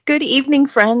Good evening,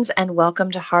 friends, and welcome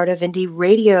to Heart of Indie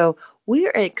Radio. We're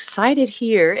excited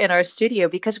here in our studio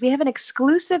because we have an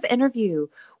exclusive interview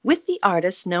with the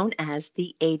artist known as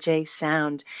the AJ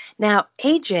Sound. Now,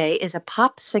 AJ is a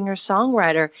pop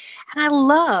singer-songwriter, and I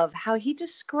love how he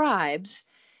describes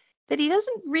that he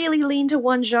doesn't really lean to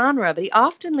one genre, but he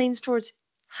often leans towards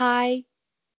high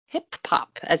hip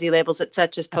hop, as he labels it,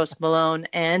 such as Post Malone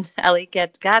and Ali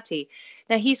Gatti.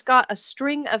 Now, he's got a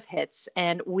string of hits,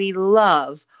 and we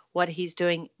love what he's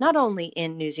doing, not only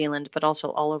in New Zealand, but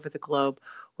also all over the globe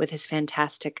with his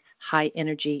fantastic high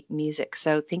energy music.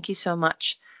 So, thank you so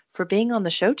much for being on the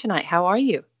show tonight. How are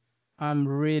you? I'm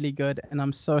really good and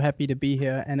I'm so happy to be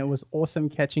here. And it was awesome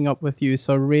catching up with you.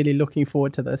 So, really looking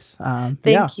forward to this. Yeah.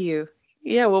 Thank you.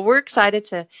 Yeah, well, we're excited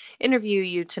to interview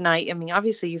you tonight. I mean,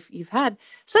 obviously, you've had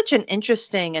such an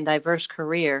interesting and diverse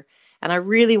career, and I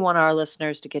really want our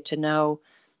listeners to get to know,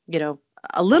 you know,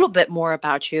 a little bit more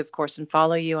about you, of course, and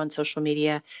follow you on social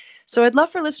media. So I'd love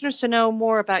for listeners to know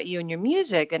more about you and your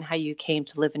music and how you came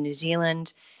to live in New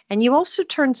Zealand. And you also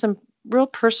turned some real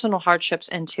personal hardships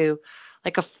into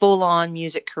like a full-on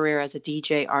music career as a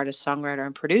DJ, artist, songwriter,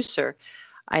 and producer.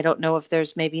 I don't know if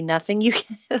there's maybe nothing you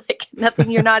can, like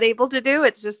nothing you're not able to do.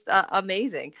 It's just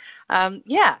amazing.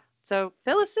 Yeah. So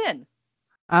fill us in.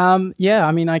 Yeah.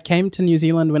 I mean, I came to New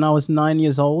Zealand when I was 9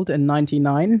 years old in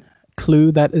 99.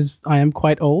 Clue that is, I am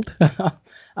quite old.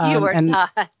 You are And not.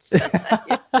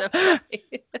 You're so funny.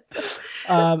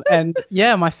 and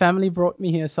yeah, my family brought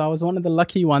me here, so I was one of the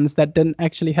lucky ones that didn't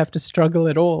actually have to struggle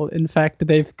at all. In fact,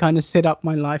 they've kind of set up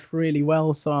my life really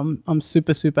well, so I'm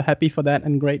super super happy for that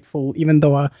and grateful. Even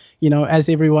though as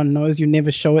everyone knows, you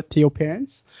never show it to your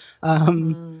parents.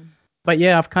 Um, Mm. but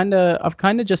yeah, I've kind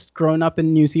of just grown up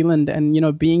in New Zealand,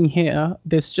 and being here,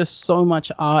 there's just so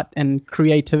much art and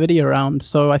creativity around.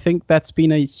 So I think that's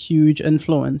been a huge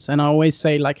influence. And I always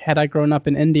say, like, had I grown up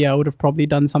in India, I would have probably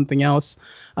done something else.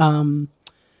 Um,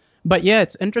 but yeah,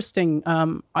 it's interesting.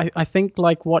 I think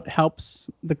like what helps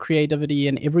the creativity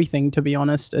and everything, to be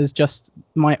honest, is just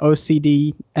my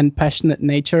OCD and passionate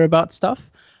nature about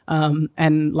stuff.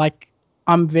 And like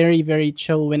I'm very, very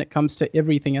chill when it comes to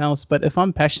everything else. But if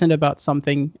I'm passionate about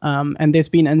something, and there's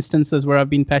been instances where I've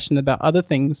been passionate about other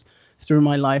things through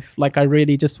my life, like I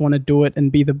really just want to do it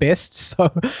and be the best.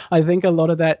 So I think a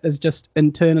lot of that is just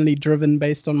internally driven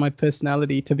based on my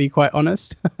personality, to be quite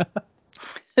honest.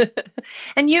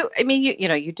 And I mean,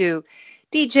 you do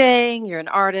DJing, you're an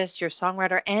artist, you're a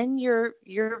songwriter, and you're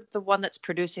the one that's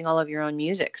producing all of your own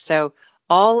music. So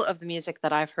all of the music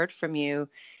that I've heard from you,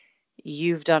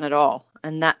 you've done it all,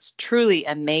 and that's truly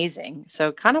amazing.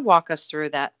 So kind of walk us through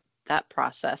that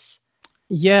process.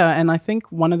 Yeah, and I think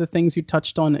one of the things you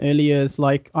touched on earlier is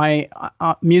like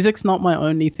music's not my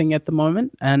only thing at the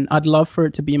moment, and I'd love for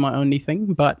it to be my only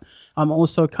thing, but I'm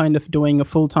also kind of doing a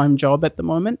full-time job at the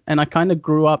moment, and I kind of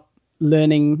grew up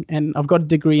learning, and I've got a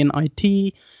degree in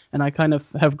IT, and I kind of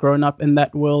have grown up in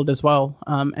that world as well.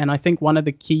 And I think one of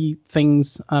the key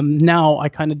things now I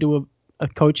kind of do a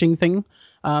coaching thing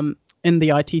in the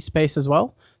IT space as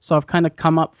well. So I've kind of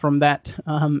come up from that,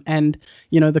 and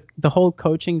the whole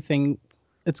coaching thing,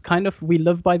 it's kind of, we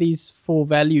live by these four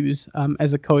values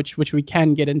as a coach, which we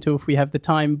can get into if we have the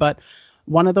time. But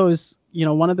one of those,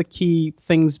 one of the key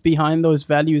things behind those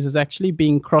values is actually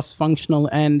being cross-functional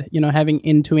and, having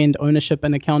end-to-end ownership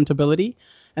and accountability.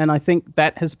 And I think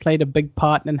that has played a big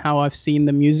part in how I've seen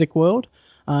the music world.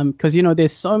 Because,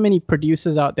 there's so many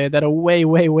producers out there that are way,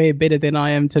 way, way better than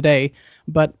I am today.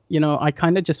 But, I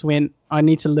kind of just went, I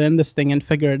need to learn this thing and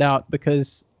figure it out,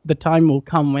 because the time will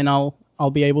come when I'll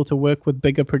be able to work with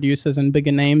bigger producers and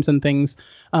bigger names and things.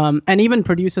 And even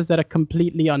producers that are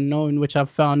completely unknown, which I've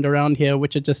found around here,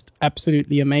 which are just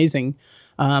absolutely amazing.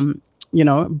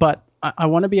 But I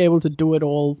want to be able to do it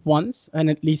all once, and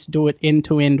at least do it end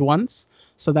to end once,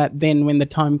 so that then when the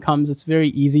time comes, it's very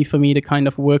easy for me to kind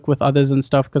of work with others and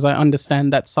stuff, because I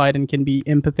understand that side and can be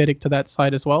empathetic to that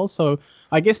side as well. So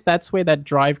I guess that's where that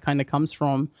drive kind of comes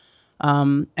from.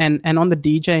 And on the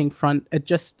DJing front, I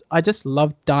just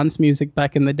loved dance music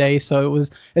back in the day. So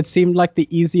it seemed like the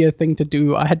easier thing to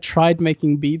do. I had tried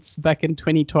making beats back in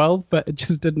 2012, but it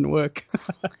just didn't work.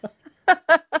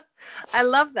 I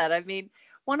love that. I mean,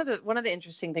 one of the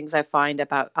interesting things I find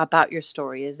about your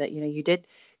story is that you did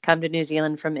come to New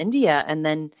Zealand from India, and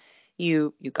then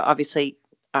you obviously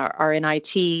are in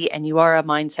IT, and you are a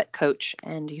mindset coach,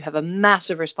 and you have a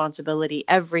massive responsibility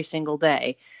every single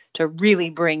day to really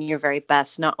bring your very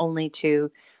best, not only to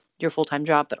your full-time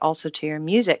job, but also to your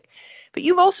music. But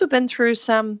you've also been through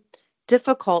some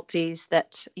difficulties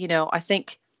that, I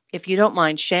think, if you don't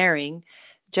mind sharing,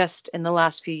 just in the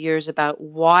last few years, about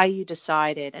why you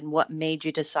decided and what made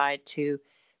you decide to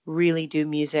really do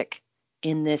music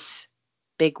in this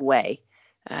big way?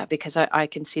 Because I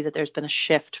can see that there's been a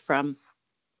shift from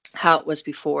how it was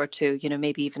before to,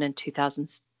 maybe even in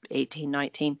 2018,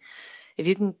 19. If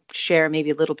you can share maybe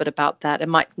a little bit about that, it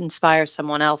might inspire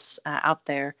someone else out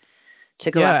there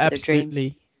to go after their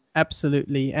dreams.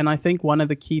 Absolutely. And I think one of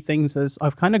the key things is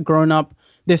I've kind of grown up.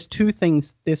 There's two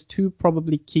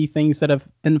probably key things that have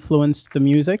influenced the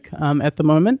music at the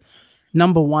moment.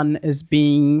 Number one is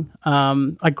being,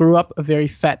 I grew up a very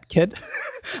fat kid,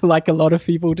 like a lot of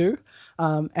people do.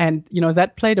 And,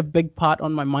 that played a big part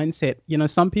on my mindset.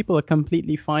 Some people are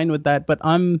completely fine with that, but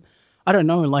I don't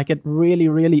know, like it really,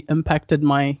 really impacted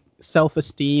my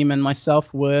self-esteem and my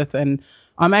self-worth. And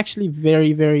I'm actually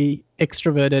very, very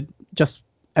extroverted. Just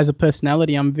as a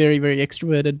personality, I'm very, very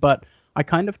extroverted, but I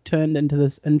kind of turned into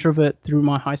this introvert through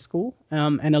my high school.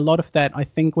 And a lot of that, I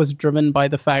think, was driven by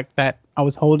the fact that I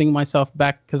was holding myself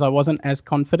back because I wasn't as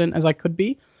confident as I could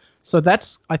be. So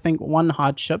that's, I think, one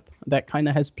hardship that kind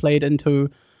of has played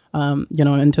into,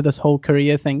 into this whole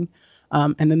career thing.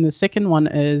 And then the second one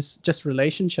is just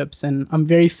relationships. And I'm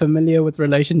very familiar with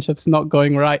relationships not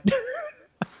going right.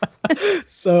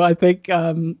 So I think,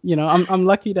 I'm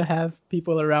lucky to have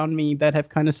people around me that have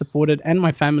kind of supported, and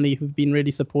my family who've been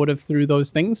really supportive through those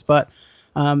things. But,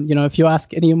 if you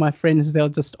ask any of my friends, they'll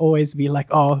just always be like,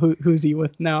 oh, who's he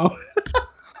with now?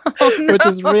 Oh, no. Which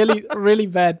is really, really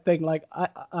bad thing. Like,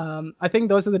 I think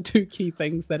those are the two key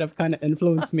things that have kind of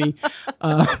influenced me.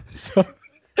 I'm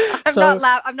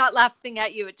not laughing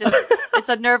at you. It's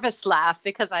a nervous laugh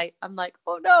because I'm like,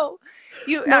 oh no,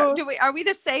 no. Are we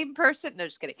the same person? No,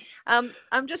 just kidding.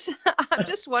 I'm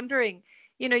just wondering,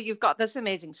 you've got this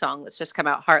amazing song that's just come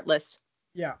out, Heartless.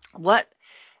 Yeah. What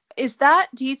is that?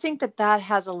 Do you think that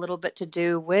has a little bit to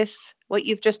do with what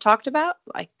you've just talked about?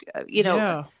 Like,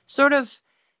 sort of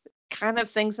kind of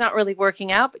things not really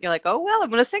working out, but you're like, oh, well, I'm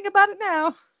going to sing about it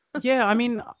now. Yeah, I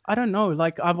mean, I don't know.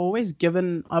 Like, I've always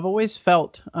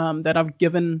felt that I've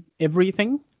given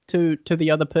everything to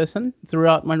the other person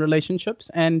throughout my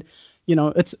relationships. And,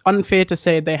 it's unfair to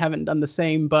say they haven't done the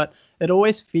same, but it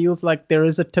always feels like there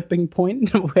is a tipping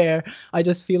point where I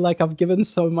just feel like I've given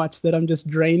so much that I'm just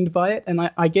drained by it. And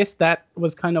I guess that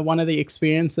was kind of one of the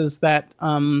experiences that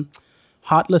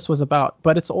Heartless was about.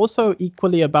 But it's also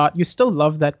equally about, you still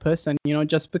love that person,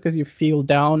 just because you feel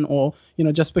down or,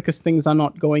 just because things are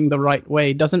not going the right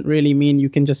way doesn't really mean you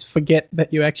can just forget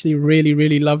that you actually really,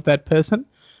 really love that person.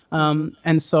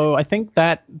 And so I think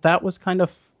that was kind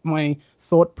of my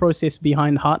thought process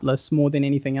behind Heartless more than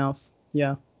anything else.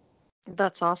 Yeah.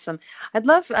 That's awesome. I'd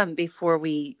love, before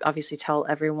we obviously tell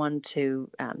everyone to,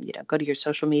 go to your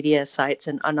social media sites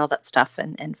and all that stuff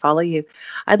and follow you,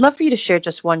 I'd love for you to share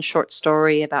just one short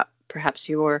story about perhaps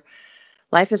your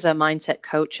life as a mindset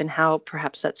coach and how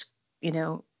perhaps that's,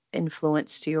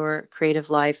 influenced your creative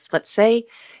life. Let's say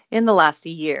in the last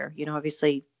year,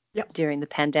 obviously during the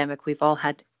pandemic, we've all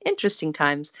had interesting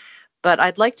times, but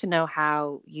I'd like to know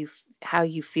how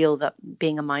you feel that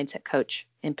being a mindset coach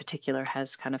in particular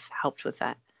has kind of helped with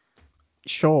that.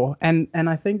 Sure. And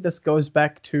I think this goes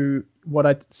back to what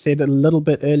I said a little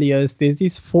bit earlier, is there's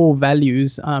these 4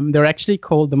 values. They're actually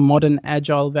called the modern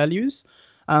agile values.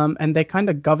 And they kind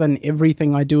of govern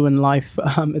everything I do in life.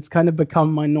 It's kind of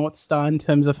become my North Star in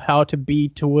terms of how to be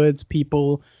towards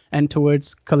people and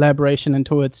towards collaboration and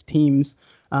towards teams.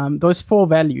 Those 4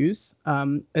 values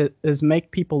is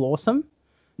make people awesome,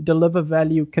 deliver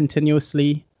value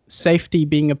continuously, safety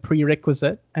being a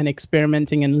prerequisite, and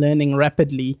experimenting and learning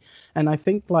rapidly. And I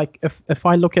think, like, if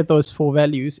I look at those 4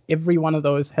 values, every one of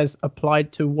those has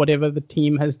applied to whatever the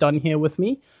team has done here with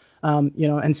me.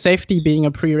 And safety being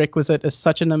a prerequisite is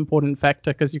such an important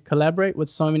factor because you collaborate with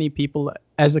so many people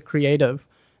as a creative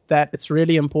that it's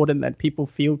really important that people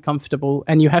feel comfortable,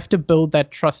 and you have to build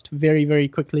that trust very, very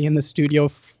quickly in the studio,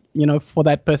 for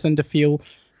that person to feel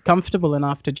comfortable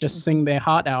enough to just sing their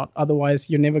heart out. Otherwise,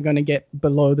 you're never going to get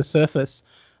below the surface.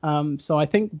 So I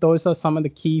think those are some of the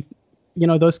key,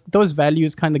 those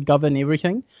values kind of govern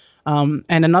everything. And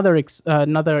another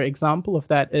example of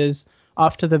that is,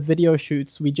 after the video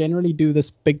shoots, we generally do this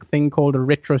big thing called a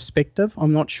retrospective.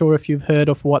 I'm not sure if you've heard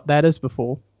of what that is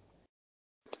before.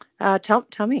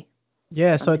 Tell me.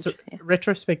 Yeah, so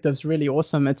retrospective is really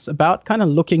awesome. It's about kind of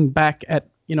looking back at,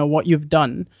 what you've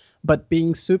done, but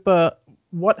being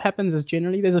what happens is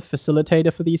generally there's a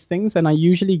facilitator for these things, and I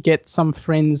usually get some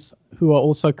friends who are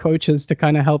also coaches to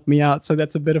kind of help me out. So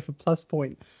that's a bit of a plus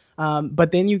point.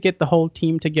 But then you get the whole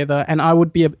team together, and I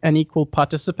would be an equal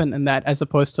participant in that, as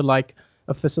opposed to like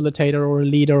a facilitator or a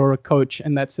leader or a coach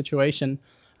in that situation.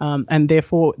 And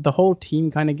therefore, the whole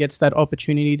team kind of gets that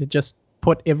opportunity to just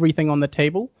put everything on the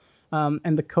table.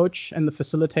 And the coach and the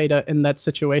facilitator in that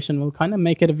situation will kind of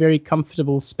make it a very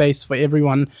comfortable space for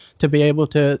everyone to be able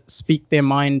to speak their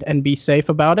mind and be safe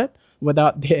about it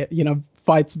without their,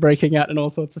 fights breaking out and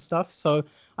all sorts of stuff. So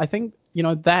I think,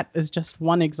 that is just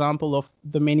one example of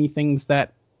the many things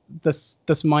that this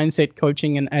mindset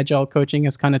coaching and agile coaching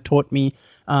has kind of taught me.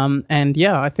 And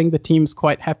yeah, I think the team's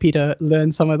quite happy to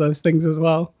learn some of those things as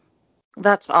well.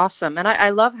 That's awesome. And I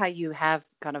love how you have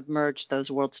kind of merged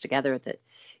those worlds together, that,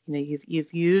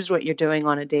 you've used what you're doing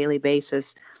on a daily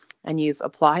basis and you've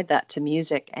applied that to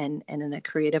music and in a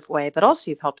creative way, but also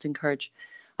you've helped encourage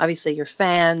obviously your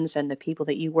fans and the people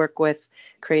that you work with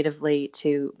creatively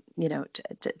to,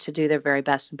 to do their very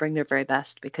best and bring their very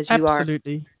best, because you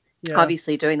Absolutely. are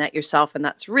obviously doing that yourself. And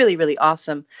that's really, really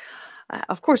awesome.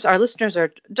 Of course, our listeners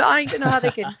are dying to know how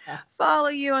they can follow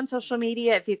you on social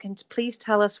media. If you can please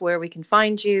tell us where we can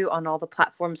find you on all the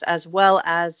platforms as well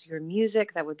as your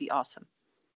music, that would be awesome.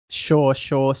 Sure.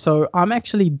 So I'm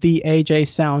actually the AJ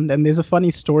Sound, and there's a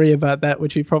funny story about that,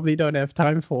 which we probably don't have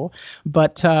time for.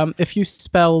 But if you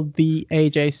spell the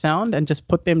AJ Sound and just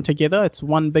put them together, it's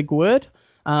one big word.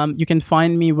 You can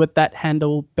find me with that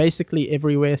handle basically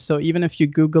everywhere. So even if you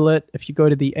Google it, if you go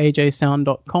to the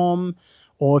ajsound.com,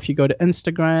 or if you go to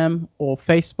Instagram or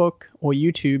Facebook or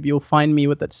YouTube, you'll find me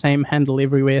with that same handle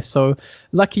everywhere. So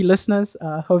lucky listeners,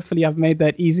 hopefully I've made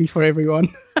that easy for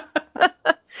everyone.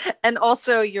 And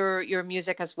also your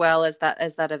music as well, is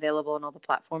that available on all the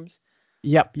platforms?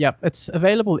 Yep. It's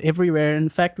available everywhere. In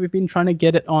fact, we've been trying to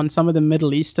get it on some of the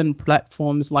Middle Eastern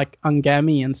platforms like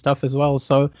Angami and stuff as well.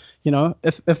 So,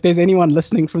 if there's anyone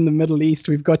listening from the Middle East,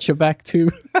 we've got your back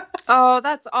too. Oh,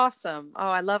 that's awesome. Oh,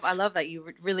 I love that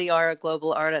you really are a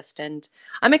global artist. And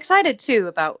I'm excited too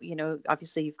about,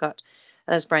 obviously you've got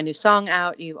this brand new song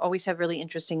out. You always have really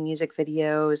interesting music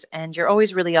videos, and you're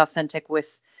always really authentic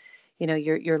with,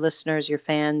 your listeners, your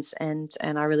fans, and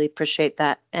I really appreciate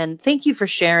that. And thank you for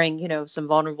sharing, some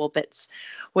vulnerable bits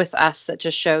with us that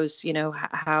just shows,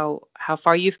 how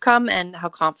far you've come and how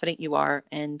confident you are,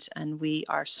 and we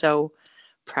are so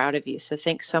proud of you. So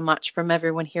thanks so much from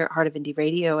everyone here at Heart of Indie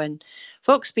Radio. And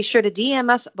folks, be sure to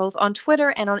DM us both on Twitter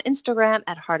and on Instagram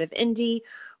at Heart of Indie,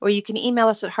 or you can email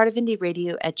us at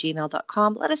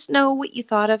heartofindieradio@gmail.com. Let us know what you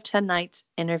thought of tonight's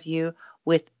interview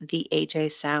with the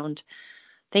AJ Sound.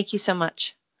 Thank you so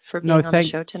much for being on the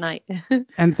show tonight.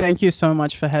 And thank you so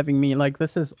much for having me. Like,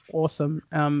 this is awesome.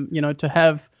 To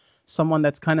have someone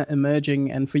that's kind of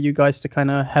emerging, and for you guys to kind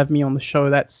of have me on the show,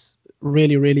 that's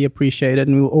really, really appreciated.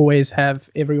 And we'll always have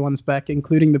everyone's back,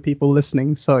 including the people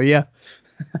listening. So, yeah.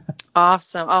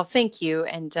 Awesome. Oh, thank you.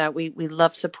 And we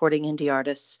love supporting indie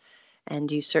artists. And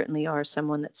you certainly are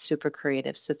someone that's super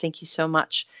creative. So thank you so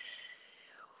much.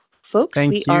 Folks,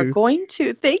 we are going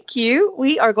to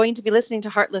be listening to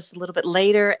Heartless a little bit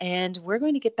later, and we're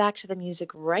going to get back to the music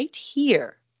right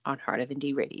here on Heart of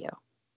Indie Radio.